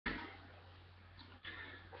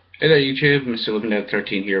Hey there YouTube,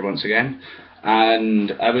 MrLivingDead13 here once again,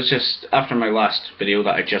 and I was just, after my last video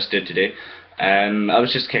that I just did today, I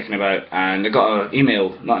was just kicking about and I got an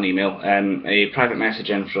email, not an email, a private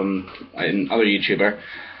message in from another YouTuber,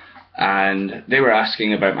 and they were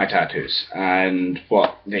asking about my tattoos and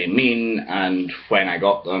what they mean and when I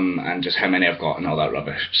got them and just how many I've got and all that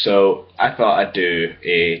rubbish. So I thought I'd do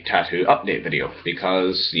a tattoo update video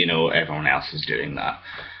because, you know, everyone else is doing that.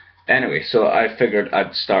 Anyway, so I figured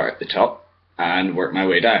I'd start at the top and work my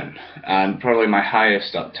way down. And probably my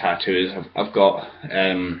highest up tattoo is I've got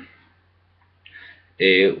a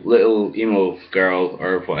little emo girl,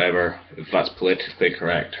 or whatever, if that's politically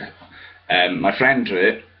correct. My friend drew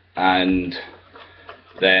it, and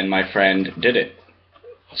then my friend did it.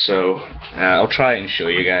 So I'll try and show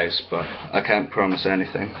you guys, but I can't promise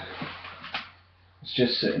anything. It's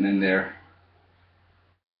just sitting in there.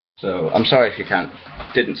 So I'm sorry if you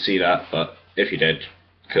didn't see that, but if you did,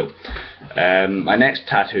 cool. My next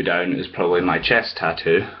tattoo down is probably my chest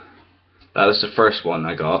tattoo. That was the first one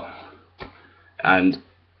I got, and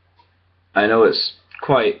I know it's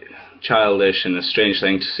quite childish and a strange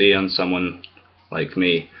thing to see on someone like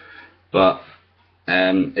me, but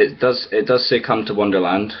it does say "Come to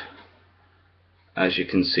Wonderland," as you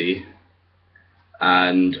can see,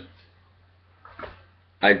 and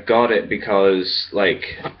I got it because, like,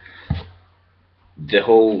 the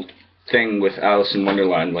whole thing with Alice in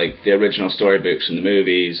Wonderland, like the original storybooks and the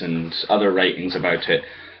movies and other writings about it,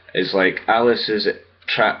 is like Alice is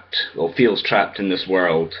trapped, or feels trapped in this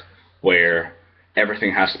world where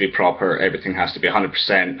everything has to be proper, everything has to be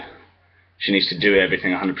 100%. She needs to do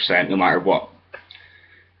everything 100% no matter what.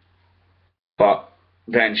 But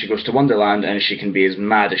then she goes to Wonderland and she can be as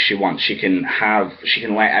mad as she wants. She can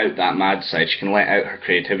let out that mad side, she can let out her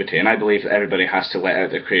creativity, and I believe that everybody has to let out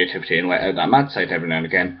their creativity and let out that mad side every now and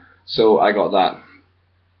again. So I got that.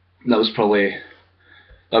 That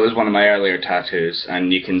was one of my earlier tattoos,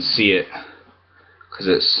 and you can see it because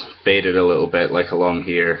it's faded a little bit, like along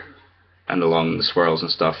here and along the swirls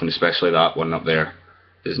and stuff, and especially that one up there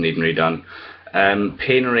is needing redone.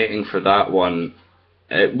 Pain rating for that one,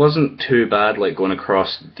 it wasn't too bad, like going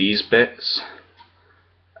across these bits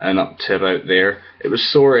and up to about there. It was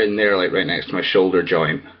sore in there, like right next to my shoulder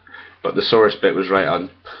joint, but the sorest bit was right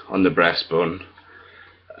on the breastbone.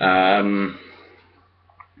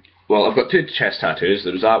 Well, I've got two chest tattoos.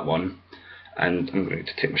 There was that one, and I'm going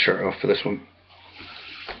to take my shirt off for this one.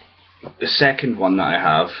 The second one that I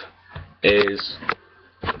have is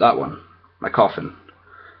that one, my coffin.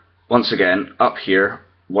 Once again, up here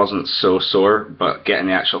wasn't so sore, but getting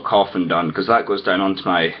the actual coffin done, because that goes down onto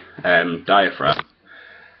my diaphragm,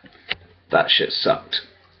 that shit sucked.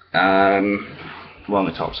 Well,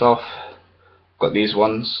 my top's off. Got these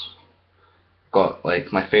ones. Got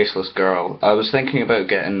like my faceless girl. I was thinking about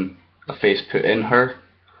getting a face put in her,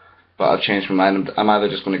 but I've changed my mind. I'm either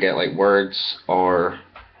just going to get like words or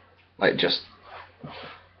like just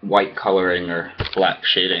white colouring or black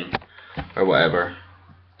shading or whatever.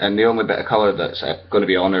 And the only bit of colour that's going to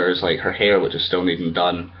be on her is like her hair, which is still needing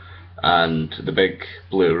done, and the big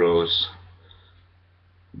blue rose.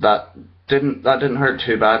 That didn't hurt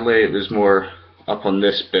too badly. It was more up on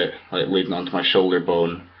this bit, like leading onto my shoulder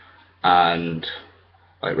bone, and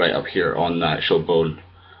like right up here on the actual bone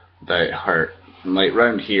that it hurt. And like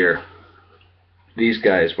round here, these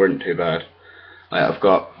guys weren't too bad. Like I've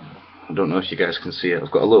got, I don't know if you guys can see it, I've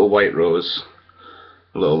got a little white rose,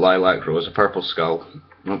 a little lilac rose, a purple skull,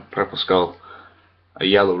 a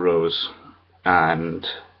yellow rose, and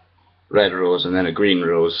red rose, and then a green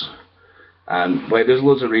rose. And like there's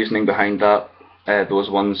loads of reasoning behind that,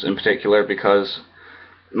 those ones in particular, because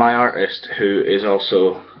my artist, who is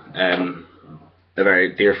also a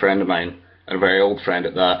very dear friend of mine, and a very old friend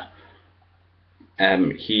at that,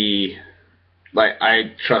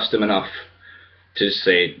 I trust him enough to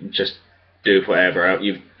say, just do whatever.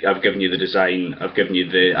 I've given you the design, I've given you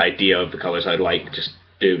the idea of the colours I'd like, just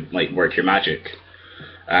do, like, work your magic,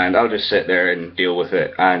 and I'll just sit there and deal with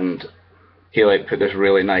it. And he like put this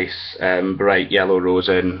really nice bright yellow rose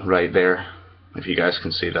in right there, if you guys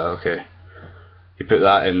can see that. Okay, he put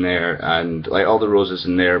that in there, and like all the roses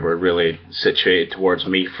in there were really situated towards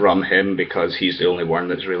me from him, because he's the only one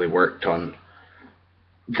that's really worked on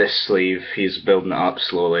this sleeve. He's building it up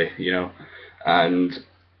slowly, you know. And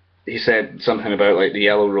he said something about like the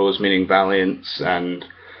yellow rose meaning valiance, and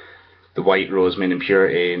the white rose meaning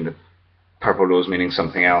purity, and the purple rose meaning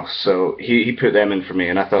something else. So he put them in for me,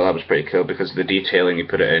 and I thought that was pretty cool because of the detailing he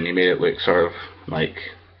put it in. He made it look sort of like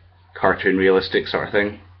cartoon realistic sort of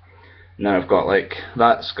thing. Now I've got like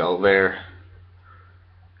that skull there,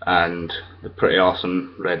 and the pretty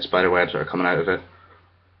awesome red spider webs that are coming out of it.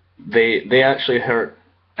 they actually hurt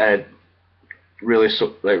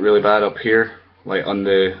really bad up here, like on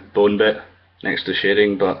the bone bit next to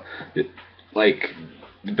shading, but like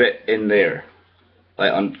the bit in there,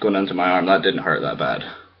 like going into my arm, that didn't hurt that bad.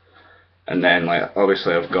 And then like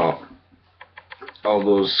obviously I've got all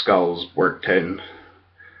those skulls worked in.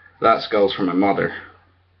 That skull's for my mother,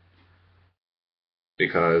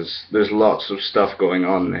 because there's lots of stuff going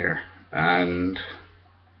on there, and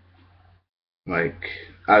like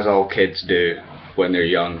as all kids do when they're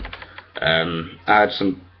young, I had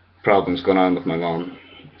some problems going on with my mom,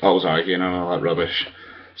 always arguing and all that rubbish.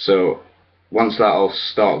 So once that all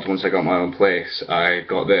stopped, once I got my own place, I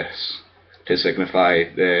got this to signify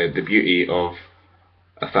the beauty of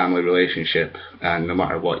a family relationship, and no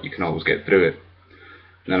matter what, you can always get through it.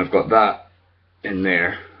 And then I've got that in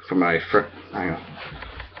there for my hang on.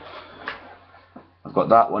 I've got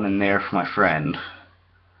that one in there for my friend,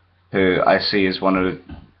 who I see as one of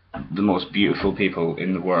the most beautiful people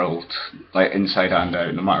in the world, like inside and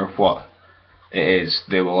out. No matter what it is,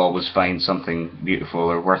 they will always find something beautiful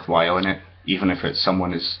or worthwhile in it, even if it's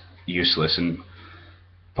someone is useless and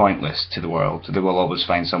pointless to the world. They will always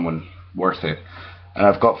find someone worth it. And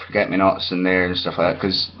I've got forget-me-nots in there and stuff like that,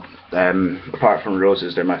 because apart from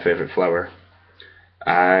roses, they're my favourite flower.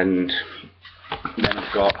 And then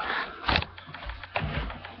I've got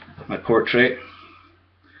my portrait,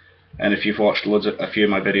 and if you've watched a few of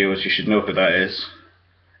my videos, you should know who that is.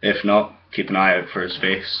 If not, keep an eye out for his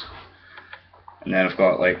face. And then I've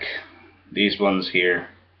got like these ones here.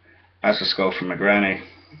 That's a skull from my granny.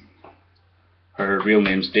 Her real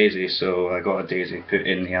name's Daisy, so I got a daisy put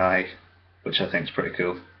in the eye, which I think is pretty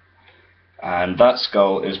cool. And that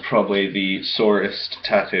skull is probably the sorest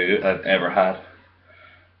tattoo I've ever had,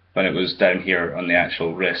 when it was down here on the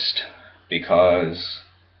actual wrist, because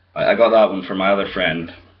I got that one for my other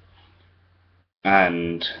friend,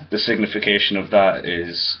 and the signification of that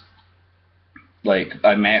is, like,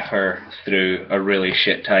 I met her through a really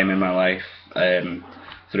shit time in my life,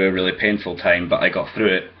 through a really painful time, but I got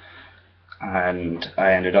through it, and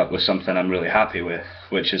I ended up with something I'm really happy with,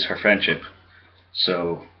 which is her friendship.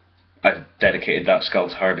 So I dedicated that skull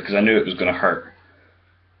to her because I knew it was going to hurt.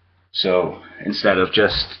 So instead of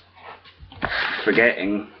just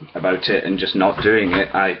forgetting about it and just not doing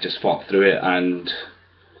it, I just fought through it and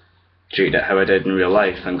treated it how I did in real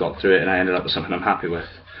life and got through it, and I ended up with something I'm happy with.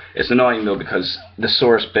 It's annoying though, because the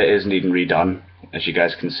sorest bit isn't even redone, as you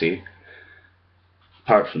guys can see.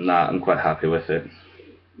 Apart from that, I'm quite happy with it.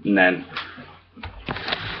 And then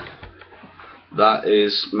that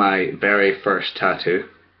is my very first tattoo.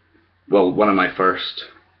 Well, one of my first.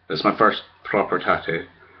 It's my first proper tattoo.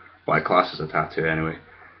 What I class as a tattoo anyway.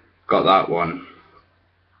 Got that one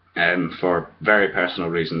for very personal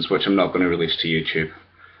reasons, which I'm not going to release to YouTube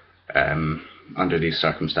under these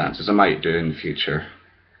circumstances. I might do in the future,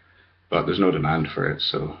 but there's no demand for it,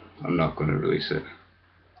 so I'm not going to release it.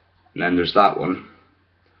 And then there's that one.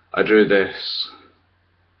 I drew this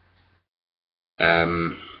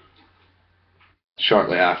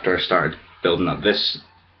shortly after I started building up this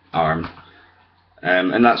arm,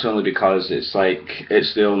 and that's only because it's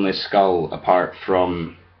the only skull apart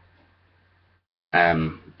from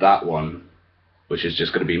that one, which is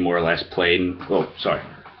just going to be more or less plain. Oh, sorry,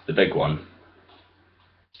 the big one,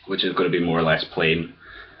 which is going to be more or less plain.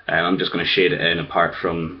 I'm just going to shade it in. Apart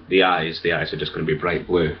from the eyes are just going to be bright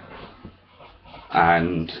blue,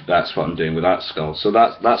 and that's what I'm doing with that skull. So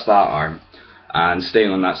that's that arm. And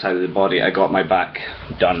staying on that side of the body, I got my back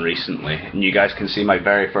done recently, and you guys can see my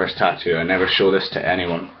very first tattoo. I never show this to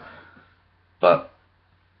anyone, but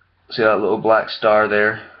see that little black star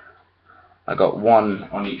there? I got one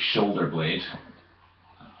on each shoulder blade.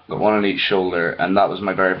 Got one on each shoulder, and that was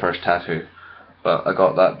my very first tattoo. But I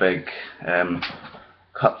got that big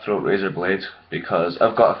cutthroat razor blade because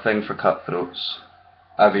I've got a thing for cutthroats.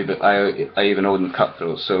 I even own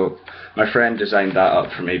cutthroats, so my friend designed that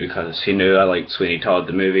up for me because he knew I liked Sweeney Todd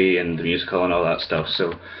the movie and the musical and all that stuff,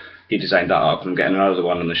 so he designed that up. I'm getting another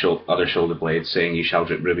one on the other shoulder blade saying you shall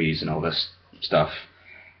drip rubies and all this stuff.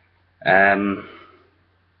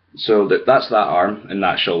 So that's that arm and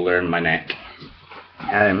that shoulder and my neck.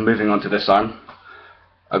 Moving on to this arm,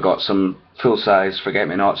 I got some full-size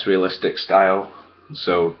forget-me-nots realistic style.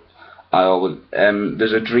 So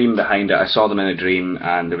there's a dream behind it. I saw them in a dream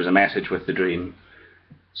and there was a message with the dream,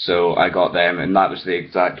 so I got them, and that was the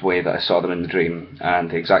exact way that I saw them in the dream, and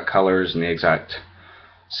the exact colours and the exact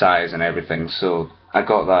size and everything. So I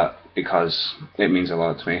got that because it means a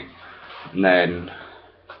lot to me. And then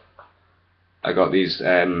I got these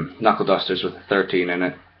knuckle dusters with a 13 in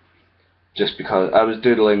it, just because I was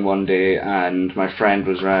doodling one day and my friend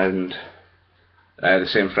was round the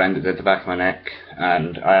same friend that did the back of my neck,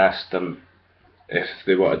 and I asked them if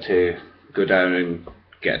they wanted to go down and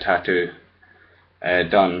get a tattoo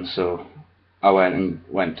done, so I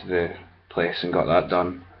went to the place and got that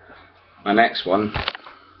done. My next one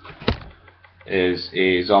is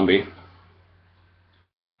a zombie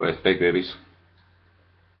with big boobies,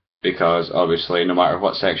 because obviously no matter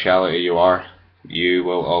what sexuality you are, you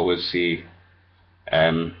will always see,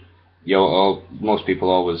 most people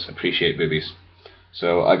always appreciate boobies.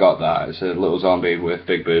 So I got that. It's a little zombie with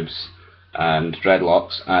big boobs and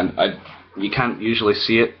dreadlocks, and you can't usually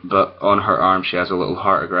see it, but on her arm she has a little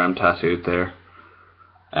heartogram tattooed there.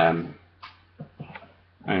 Hang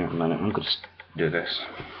on a minute, I'm going to do this.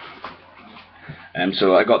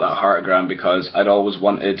 So I got that heartogram because I'd always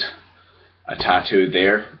wanted a tattoo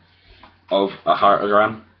there of a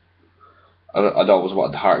heartogram. I'd always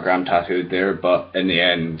wanted the heartogram tattooed there, but in the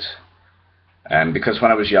end, because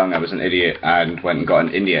when I was young I was an idiot and went and got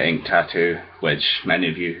an India ink tattoo, which many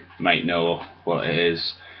of you might know what it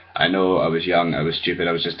is. I know I was young, I was stupid,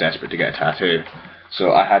 I was just desperate to get a tattoo.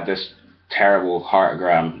 So I had this terrible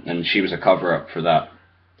heartogram, and she was a cover-up for that.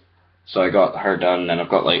 So I got her done, and I've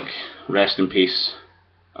got like rest in peace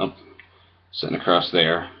up sitting across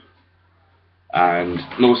there. And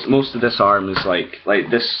most of this arm is like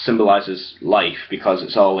this symbolises life, because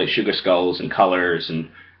it's all like sugar skulls and colours and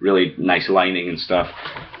really nice lining and stuff.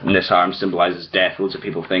 And this arm symbolises death. Loads of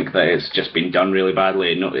people think that it's just been done really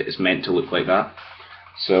badly, and it's meant to look like that.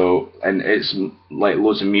 So, and it's like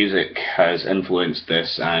loads of music has influenced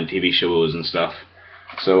this, and TV shows and stuff.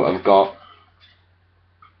 So I've got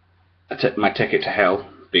my ticket to hell,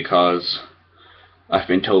 because I've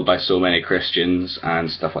been told by so many Christians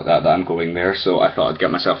and stuff like that I'm going there, so I thought I'd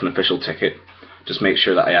get myself an official ticket. Just make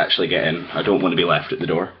sure that I actually get in. I don't want to be left at the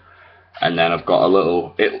door. And then I've got a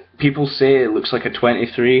little, people say it looks like a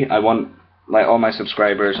 23. I want, like, all my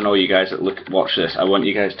subscribers and all you guys that watch this, I want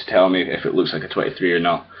you guys to tell me if it looks like a 23 or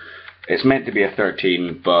not. It's meant to be a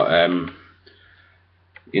 13, but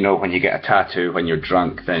you know, when you get a tattoo when you're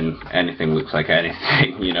drunk, then anything looks like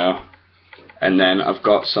anything, you know. And then I've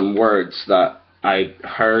got some words that I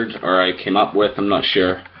heard or I came up with, I'm not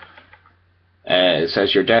sure. It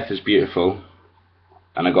says, "Your death is beautiful,"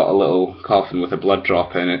 and I got a little coffin with a blood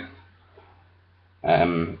drop in it.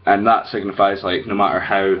 And that signifies, like, no matter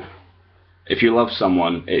how, if you love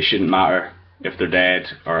someone, it shouldn't matter if they're dead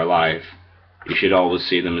or alive. You should always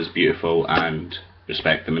see them as beautiful and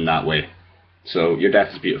respect them in that way. So, your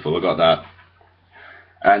death is beautiful, I got that.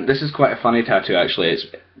 And this is quite a funny tattoo, actually. It's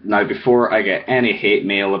now, before I get any hate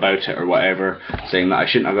mail about it or whatever, saying that I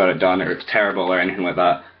shouldn't have got it done or it's terrible or anything like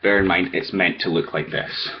that, bear in mind it's meant to look like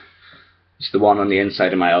this. It's the one on the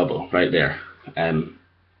inside of my elbow, right there.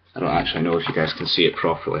 I don't actually know if you guys can see it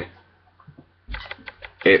properly.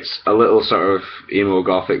 It's a little sort of emo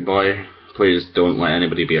gothic boy. Please don't let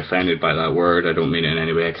anybody be offended by that word. I don't mean it in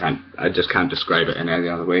any way. I just can't describe it in any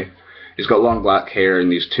other way. He's got long black hair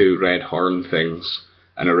and these two red horn things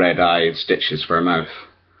and a red eye and stitches for a mouth.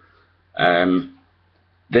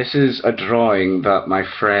 This is a drawing that my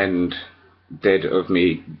friend did of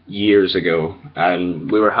me years ago,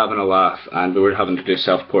 and we were having a laugh, and we were having to do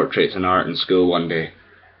self-portraits in art in school one day,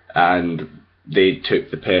 and they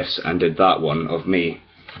took the piss and did that one of me,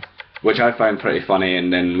 which I found pretty funny.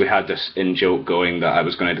 And then we had this in-joke going that I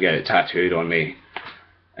was going to get it tattooed on me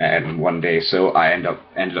one day, so I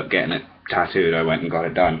ended up getting it tattooed. I went and got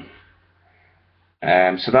it done.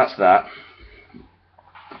 So that's that,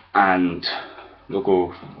 and we'll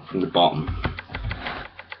go from the bottom.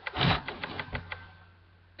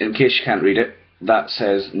 In case you can't read it, that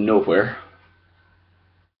says nowhere.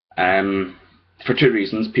 For two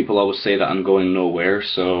reasons. People always say that I'm going nowhere,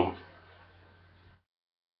 so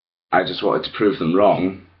I just wanted to prove them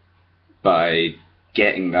wrong by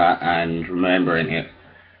getting that and remembering it,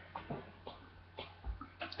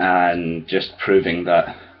 and just proving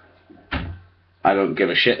that I don't give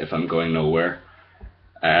a shit if I'm going nowhere.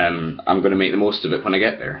 I'm going to make the most of it when I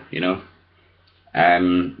get there, you know.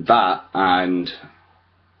 That, and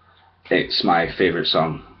it's my favourite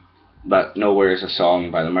song. But Nowhere is a song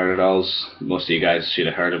by the Murderdolls. Most of you guys should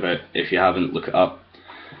have heard of it. If you haven't, look it up.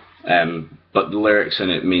 But the lyrics in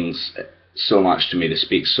it means so much to me. They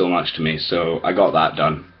speak so much to me. So I got that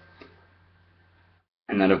done.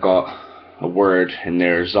 And then I've got a word in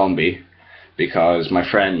there, zombie, because my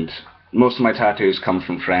friend, most of my tattoos come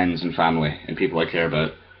from friends and family and people I care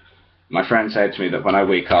about. My friend said to me that when I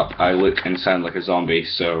wake up, I look and sound like a zombie,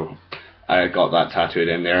 so I got that tattooed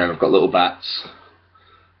in there. And I've got little bats.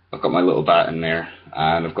 I've got my little bat in there,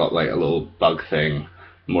 and I've got like a little bug thing,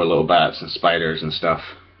 more little bats and spiders and stuff.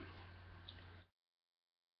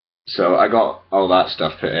 So I got all that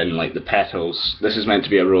stuff put in, like the petals. This is meant to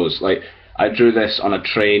be a rose. Like, I drew this on a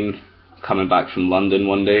train coming back from London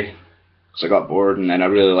one day, so I got bored, and then I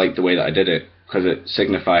really liked the way that I did it, because it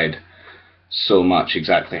signified so much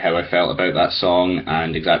exactly how I felt about that song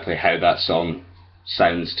and exactly how that song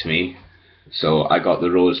sounds to me. So I got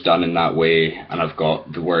the rose done in that way, and I've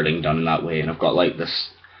got the wording done in that way, and I've got like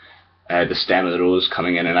this, the stem of the rose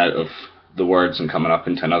coming in and out of the words and coming up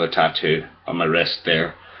into another tattoo on my wrist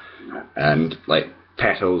there, and like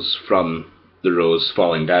petals from the rose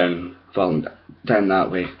falling down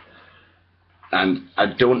that way. And I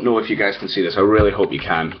don't know if you guys can see this. I really hope you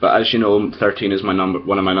can. But as you know, 13 is my number,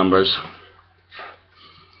 one of my numbers,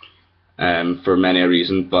 for many a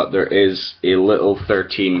reason. But there is a little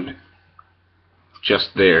 13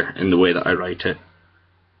 just there in the way that I write it,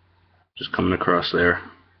 just coming across there.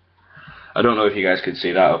 I don't know if you guys could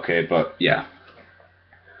see that. Okay, but yeah.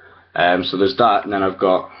 So there's that, and then I've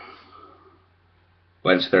got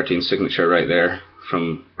Wednesday 13 signature right there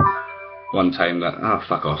from one time that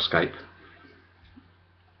fuck off Skype.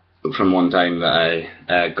 From one time that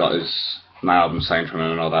I got my album signed from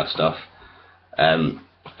him and all that stuff.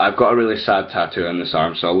 I've got a really sad tattoo on this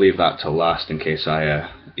arm, so I'll leave that till last in case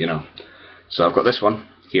you know. So I've got this one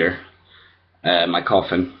here, my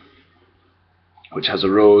coffin, which has a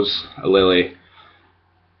rose, a lily,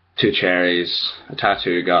 2 cherries, a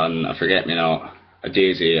tattoo gun, a forget-me-not, a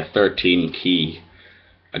daisy, a 13 key,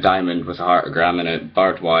 a diamond with a heartogram in it,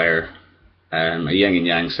 barbed wire, a yin and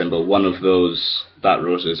yang symbol, one of that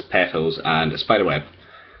rose's petals, and a spider web,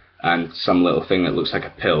 and some little thing that looks like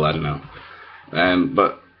a pill, I don't know.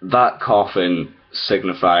 But that coffin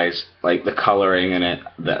signifies like the colouring in it,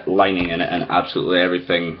 the lining in it, and absolutely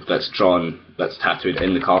everything that's drawn, that's tattooed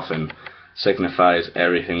in the coffin signifies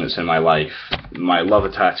everything that's in my life. My love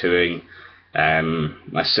of tattooing,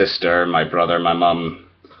 my sister, my brother, my mum,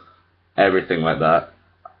 everything like that.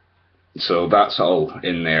 So that's all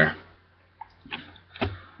in there.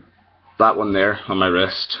 That one there on my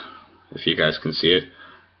wrist, if you guys can see it,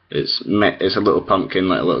 it's a little pumpkin,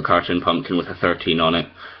 like a little cartoon pumpkin with a 13 on it.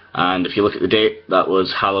 And if you look at the date, that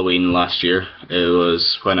was Halloween last year. It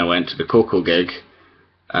was when I went to the Coco gig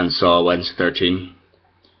and saw Wednesday 13.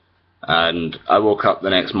 And I woke up the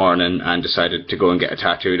next morning and decided to go and get a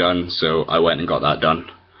tattoo done, so I went and got that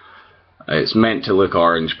done. It's meant to look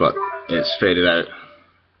orange, but it's faded out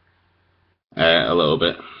a little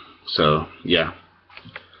bit, so yeah.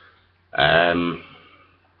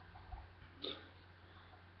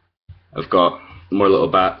 I've got more little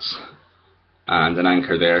bats and an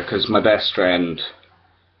anchor there, because my best friend,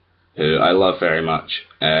 who I love very much,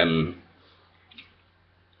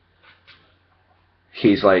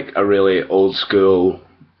 he's like a really old school,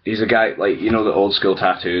 he's a guy, like, you know, the old school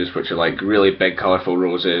tattoos, which are like really big colourful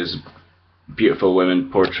roses, beautiful women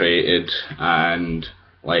portraited, and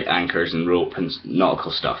like anchors and rope and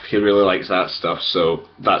nautical stuff. He really likes that stuff, so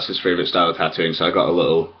that's his favourite style of tattooing. So I got a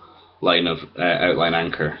little line of outline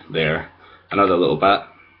anchor there. Another little bat.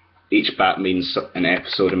 Each bat means an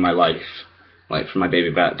episode in my life, like from my baby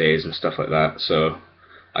bat days and stuff like that. So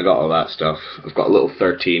I got all that stuff. I've got a little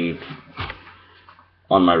 13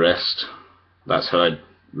 on my wrist. That's how I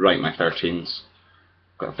write my 13s.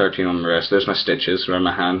 Got 13 on my wrist. There's my stitches around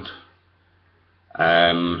my hand.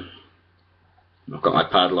 I've got my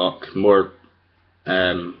padlock, more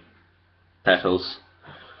petals,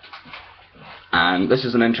 and this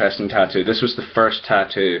is an interesting tattoo. This was the first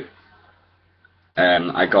tattoo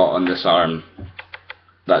I got on this arm.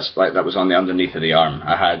 That was on the underneath of the arm.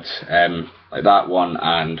 I had like that one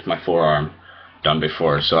and my forearm done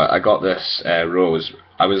before. So I got this rose.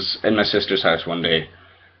 I was in my sister's house one day,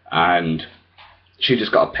 and she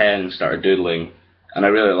just got a pen and started doodling, and I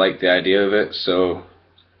really liked the idea of it. So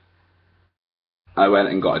I went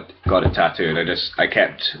and got it tattooed. I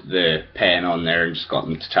kept the pen on there and just got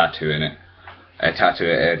them to tattoo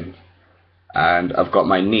it in. And I've got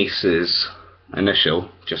my niece's initial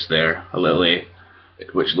just there, a little A,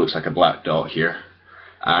 which looks like a black dot here.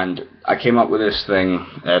 And I came up with this thing,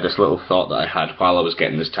 this little thought that I had while I was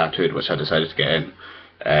getting this tattooed, which I decided to get in.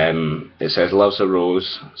 It says, "Love's a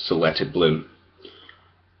rose, so let it bloom."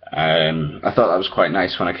 I thought that was quite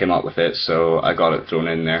nice when I came up with it, so I got it thrown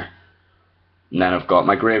in there. And then I've got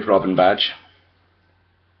my grave robbing badge.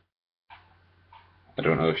 I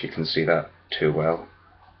don't know if you can see that too well.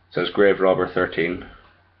 It says Grave Robber 13. And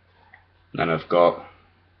then I've got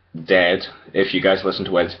Dead. If you guys listen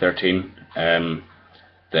to Wednesday 13,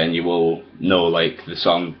 then you will know like the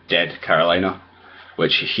song Dead Carolina,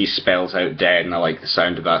 which he spells out dead, and I like the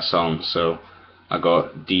sound of that song, so I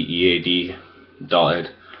got DEAD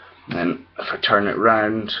dotted. And then if I turn it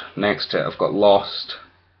round, next to it I've got Lost.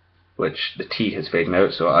 which the T has faded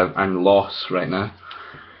out, so I'm lost right now.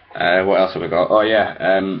 What else have I got? Oh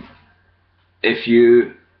yeah, if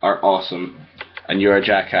you are awesome and you're a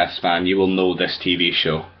Jackass fan, you will know this TV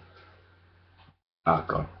show. Oh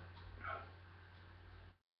god.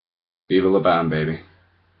 Viva La Bam, baby.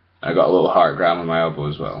 I got a little heartgram on my elbow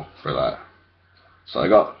as well for that. So I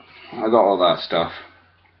got all that stuff.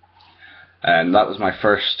 And that was my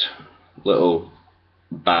first little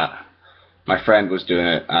bat. My friend was doing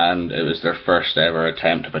it, and it was their first ever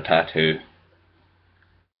attempt of a tattoo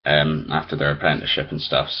after their apprenticeship and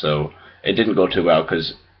stuff. So it didn't go too well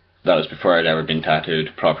because that was before I'd ever been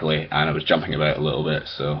tattooed properly, and it was jumping about a little bit.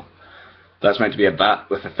 So that's meant to be a bat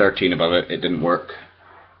with a 13 above it. It didn't work.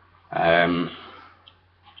 So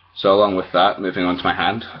along with that, moving on to my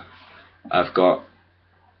hand, I've got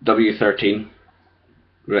W13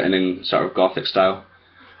 written in sort of gothic style,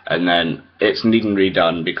 and then it's needing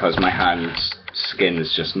redone because my hand's skin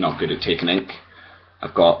is just not good at taking ink.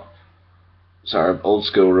 I've got sort of old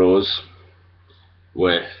school rose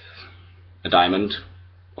with a diamond,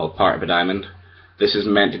 or part of a diamond. This is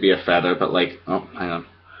meant to be a feather, but like, oh hang on,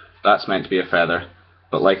 that's meant to be a feather,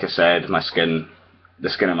 but like I said, the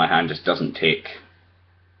skin of my hand just doesn't take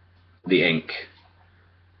the ink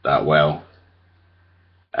that well.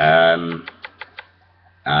 And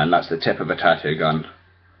that's the tip of a tattoo gun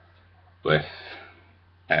with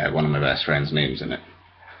one of my best friend's names in it.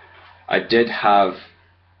 I did have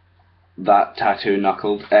that tattoo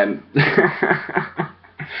knuckled. I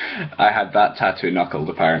had that tattoo knuckled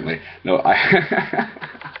apparently. No, I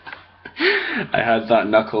had that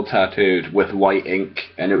knuckle tattooed with white ink,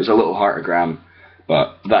 and it was a little heartogram,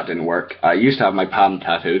 but that didn't work. I used to have my palm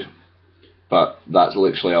tattooed, but that's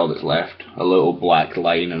literally all that's left. A little black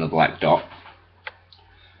line and a black dot.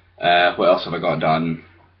 What else have I got done?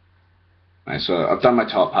 Right, so I've done my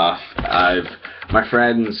top half. My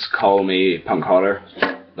friends call me Punk Holler.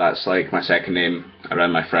 That's like my second name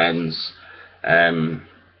around my friends. I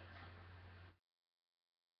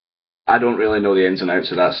don't really know the ins and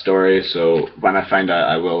outs of that story, so when I find out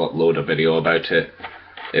I will upload a video about it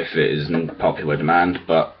if it is in popular demand,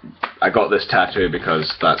 but I got this tattoo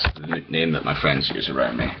because that's the name that my friends use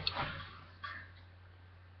around me.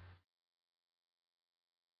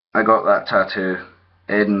 I got that tattoo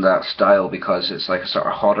in that style because it's like a sort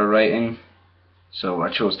of Hodder writing, so I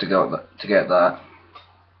chose to get that.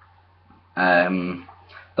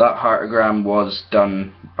 That heartogram was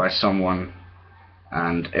done by someone,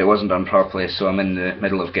 and it wasn't done properly, so I'm in the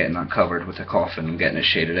middle of getting that covered with a coffin and getting it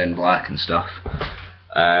shaded in black and stuff.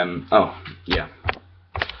 Oh, yeah.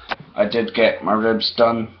 I did get my ribs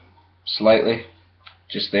done slightly,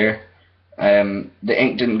 just there. The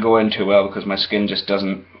ink didn't go in too well because my skin just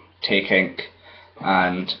doesn't take ink,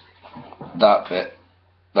 and that bit,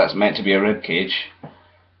 that's meant to be a rib cage,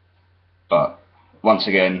 but once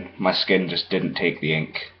again my skin just didn't take the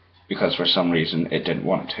ink because for some reason it didn't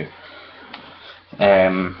want to.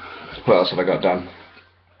 What else have I got done?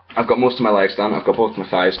 I've got most of my legs done. I've got both my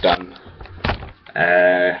thighs done.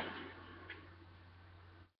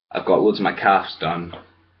 I've got loads of my calves done.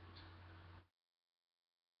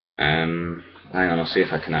 Hang on, I'll see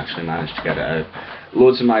if I can actually manage to get it out.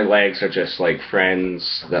 Loads of my legs are just like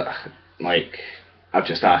friends that, like, I've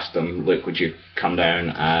just asked them, look, would you come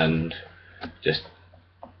down and just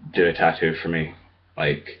do a tattoo for me?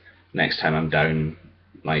 Like, next time I'm down,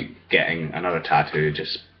 like, getting another tattoo,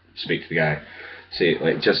 just speak to the guy. See,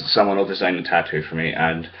 like, just someone will design a tattoo for me,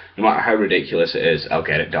 and no matter how ridiculous it is, I'll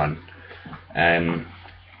get it done.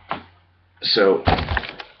 So,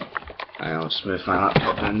 I'll just move my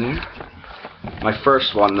laptop down there. My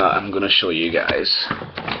first one that I'm going to show you guys.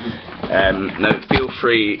 Now, feel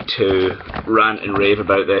free to rant and rave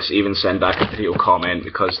about this, even send back a video comment,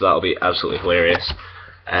 because that'll be absolutely hilarious.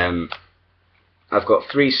 I've got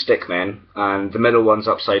 3 stick men, and the middle one's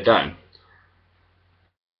upside down,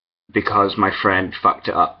 because my friend fucked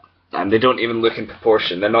it up. And they don't even look in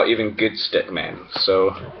proportion, they're not even good stick men,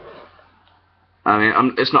 so... I mean,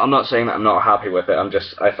 I'm not saying that I'm not happy with it,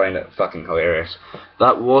 I find it fucking hilarious.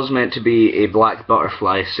 That was meant to be a black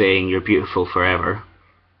butterfly saying you're beautiful forever.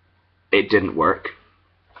 It didn't work.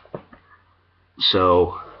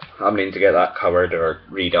 So, I mean to get that covered or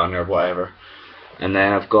redone or whatever. And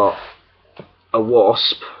then I've got a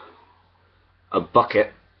wasp, a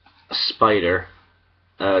bucket, a spider,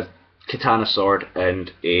 a katana sword,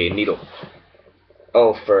 and a needle.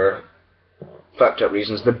 All for fucked up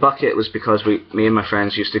reasons. The bucket was because me and my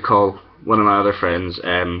friends used to call one of my other friends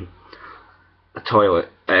a toilet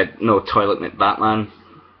Batman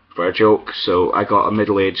for a joke, so I got a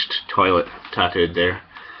middle-aged toilet tattooed there.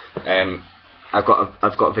 I've got a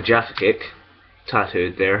Vajaffa cake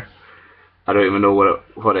tattooed there, I don't even know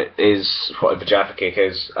what it is, what a Jaffa cake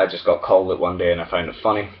is. I just got called it one day and I found it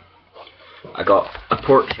funny. I got a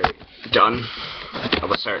portrait done of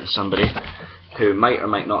a certain somebody who might or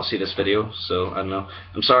might not see this video, so I don't know.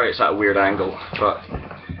 I'm sorry it's at a weird angle, but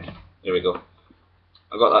here we go.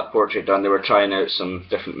 I got that portrait done. They were trying out some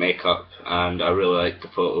different makeup and I really liked the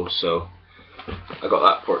photo, so I got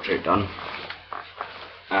that portrait done.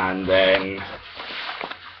 And then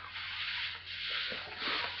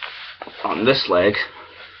on this leg,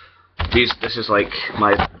 this is like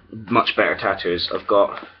my much better tattoos. I've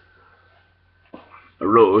got a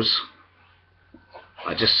rose,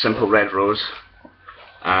 like just simple red rose,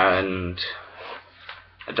 and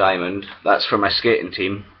a diamond. That's for my skating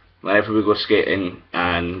team. Whenever we go skating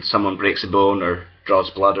and someone breaks a bone or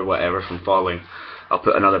draws blood or whatever from falling, I'll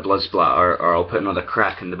put another blood splatter or I'll put another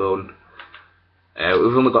crack in the bone.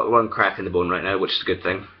 We've only got one crack in the bone right now, which is a good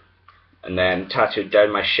thing. And then tattooed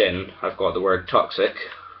down my shin, I've got the word toxic.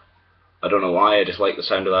 I don't know why, I just like the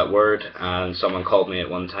sound of that word, and someone called me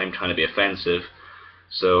at one time trying to be offensive,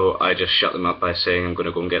 so I just shut them up by saying I'm going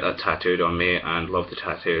to go and get that tattooed on me and love the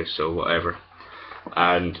tattoo, so whatever.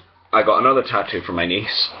 And I got another tattoo for my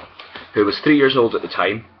niece, who was 3 years old at the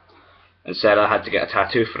time, and said I had to get a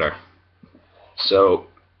tattoo for her. So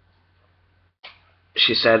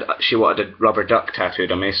she said she wanted a rubber duck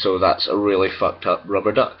tattooed on me, so that's a really fucked up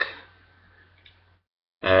rubber duck.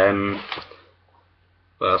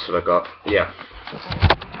 What else have I got? Yeah.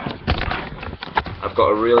 I've got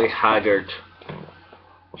a really haggard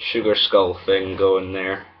sugar skull thing going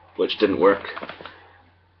there, which didn't work.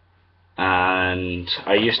 And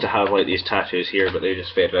I used to have like these tattoos here, but they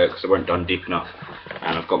just faded out because they weren't done deep enough.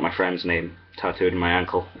 And I've got my friend's name tattooed in my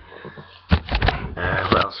ankle.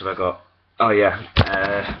 What else have I got? Oh yeah,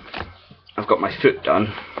 I've got my foot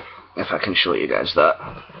done. If I can show you guys that.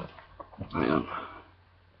 Hang on.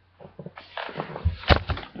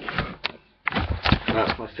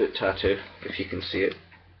 That's my foot tattoo, if you can see it.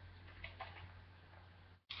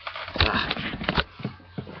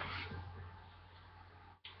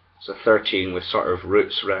 It's a 13 with sort of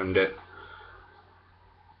roots around it.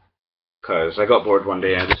 Because I got bored one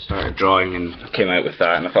day and I just started drawing and came out with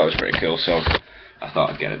that and I thought it was pretty cool, so I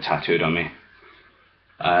thought I'd get it tattooed on me.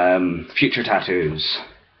 Future tattoos.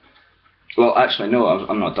 Well, actually, no,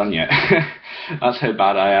 I'm not done yet. That's how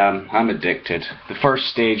bad I am. I'm addicted. The first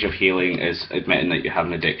stage of healing is admitting that you have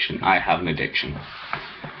an addiction. I have an addiction.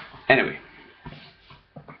 Anyway.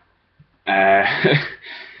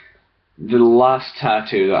 The last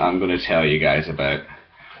tattoo that I'm going to tell you guys about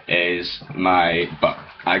is my butt.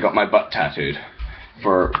 I got my butt tattooed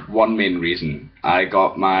for one main reason. I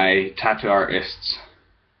got my tattoo artist's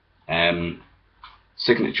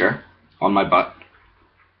signature on my butt.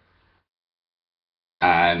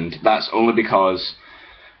 And that's only because,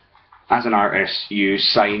 as an artist, you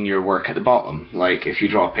sign your work at the bottom. Like, if you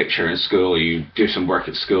draw a picture in school, you do some work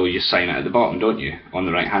at school, you sign it at the bottom, don't you? On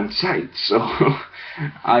the right-hand side. So,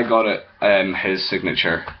 I got it, his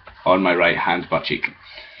signature, on my right-hand butt cheek.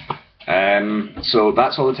 So,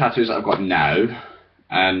 that's all the tattoos that I've got now.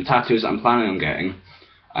 Tattoos that I'm planning on getting.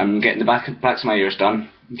 I'm getting the backs of my ears done,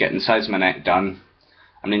 getting the sides of my neck done.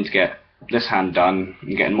 I need to get this hand done,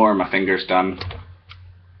 I'm getting more of my fingers done.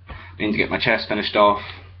 I need to get my chest finished off,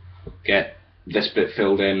 get this bit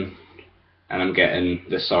filled in, and I'm getting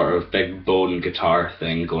this sort of big bone guitar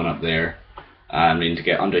thing going up there. I need to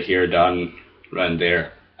get under here done, round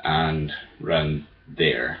there, and round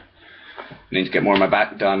there. I need to get more of my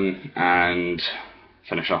back done, and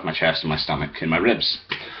finish off my chest and my stomach and my ribs.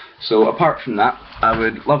 So apart from that, I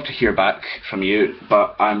would love to hear back from you,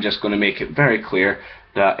 but I'm just going to make it very clear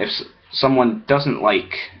that if someone doesn't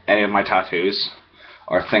like any of my tattoos,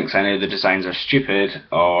 or thinks any of the designs are stupid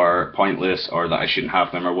or pointless or that I shouldn't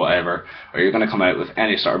have them or whatever, or you're going to come out with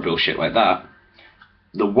any sort of bullshit like that,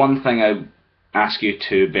 the one thing I ask you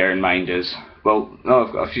to bear in mind is, well, no,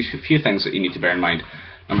 I've got a few things that you need to bear in mind.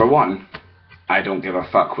 Number one, I don't give a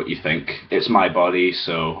fuck what you think. It's my body,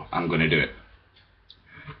 so I'm going to do it.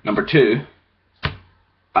 Number two,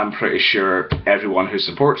 I'm pretty sure everyone who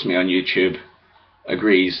supports me on YouTube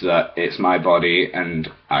agrees that it's my body and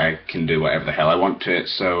I can do whatever the hell I want to it,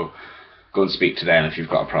 so go and speak to them if you've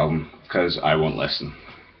got a problem, because I won't listen.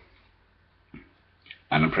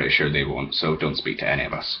 And I'm pretty sure they won't, so don't speak to any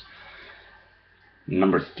of us.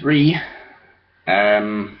 Number three,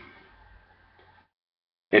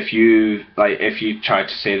 if you try to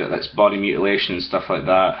say that that's body mutilation and stuff like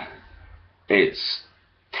that, it's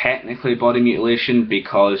technically body mutilation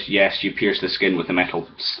because yes, you pierce the skin with a metal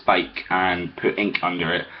spike and put ink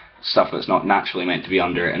under it, stuff that's not naturally meant to be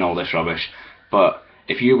under it and all this rubbish. But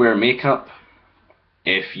if you wear makeup,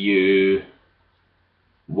 if you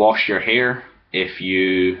wash your hair, if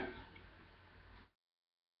you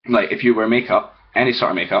wear makeup, any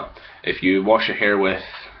sort of makeup, if you wash your hair with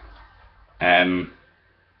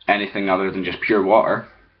anything other than just pure water,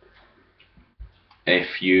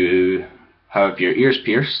 if you have your ears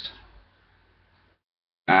pierced,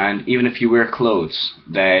 and even if you wear clothes,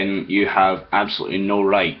 then you have absolutely no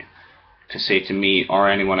right to say to me or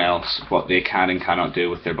anyone else what they can and cannot do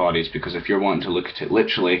with their bodies, because if you're wanting to look at it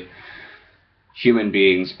literally, human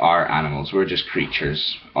beings are animals. We're just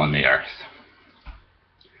creatures on the earth.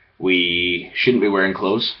 We shouldn't be wearing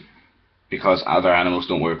clothes because other animals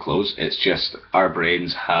don't wear clothes. It's just our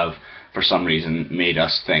brains have, for some reason, made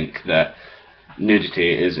us think that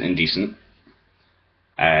nudity is indecent.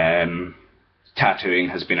 Tattooing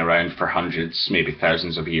has been around for hundreds, maybe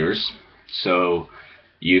thousands of years. So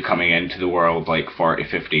you coming into the world like 40,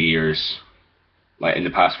 50 years, like in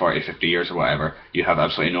the past 40, 50 years or whatever, you have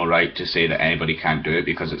absolutely no right to say that anybody can't do it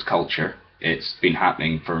because it's culture. It's been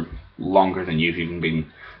happening for longer than you've even been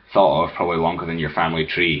thought of, probably longer than your family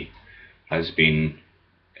tree has been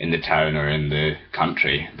in the town or in the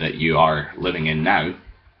country that you are living in now.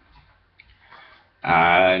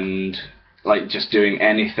 And like just doing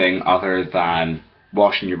anything other than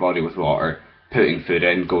washing your body with water, putting food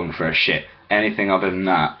in, going for a shit, anything other than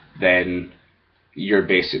that, then you're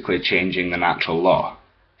basically changing the natural law.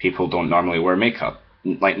 People don't normally wear makeup.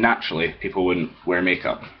 Like naturally, people wouldn't wear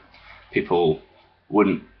makeup. People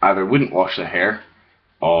wouldn't wash their hair,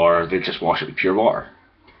 or they'd just wash it with pure water.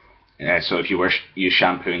 So if you use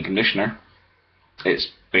shampoo and conditioner, it's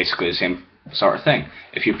basically the same sort of thing.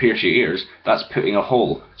 If you pierce your ears, that's putting a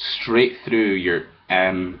hole straight through your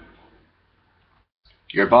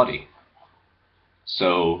body.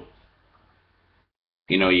 So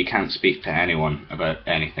you can't speak to anyone about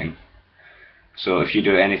anything. So if you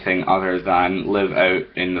do anything other than live out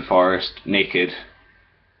in the forest naked,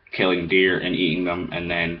 killing deer and eating them, and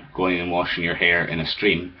then going and washing your hair in a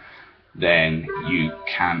stream, then you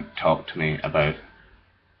can't talk to me about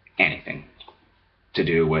anything to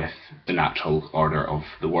do with the natural order of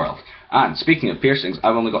the world. And speaking of piercings,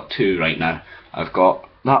 I've only got 2 right now. I've got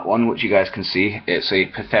that one, which you guys can see. It's a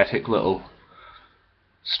pathetic little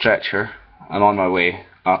stretcher. I'm on my way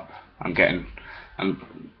up. I'm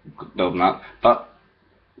building up. But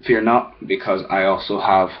fear not, because I also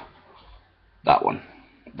have that one.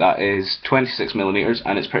 That is 26mm,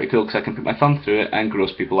 and it's pretty cool because I can put my thumb through it and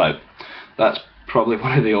gross people out. That's probably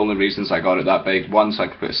one of the only reasons I got it that big. 1, so I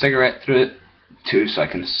can put a cigarette through it. 2, so I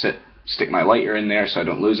can stick my lighter in there so I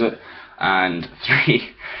don't lose it. And 3,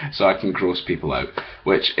 so I can gross people out,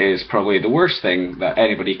 which is probably the worst thing that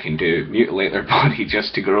anybody can do, mutilate their body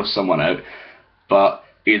just to gross someone out. But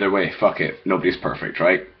either way, fuck it, nobody's perfect,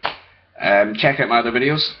 right? Check out my other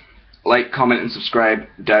videos, like, comment and subscribe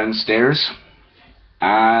downstairs,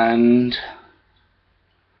 and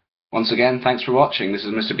once again, thanks for watching. This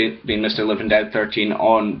is MrLivingDead13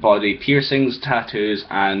 on body piercings, tattoos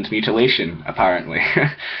and mutilation, apparently.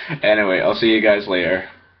 Anyway, I'll see you guys later.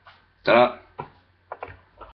 Ta-da!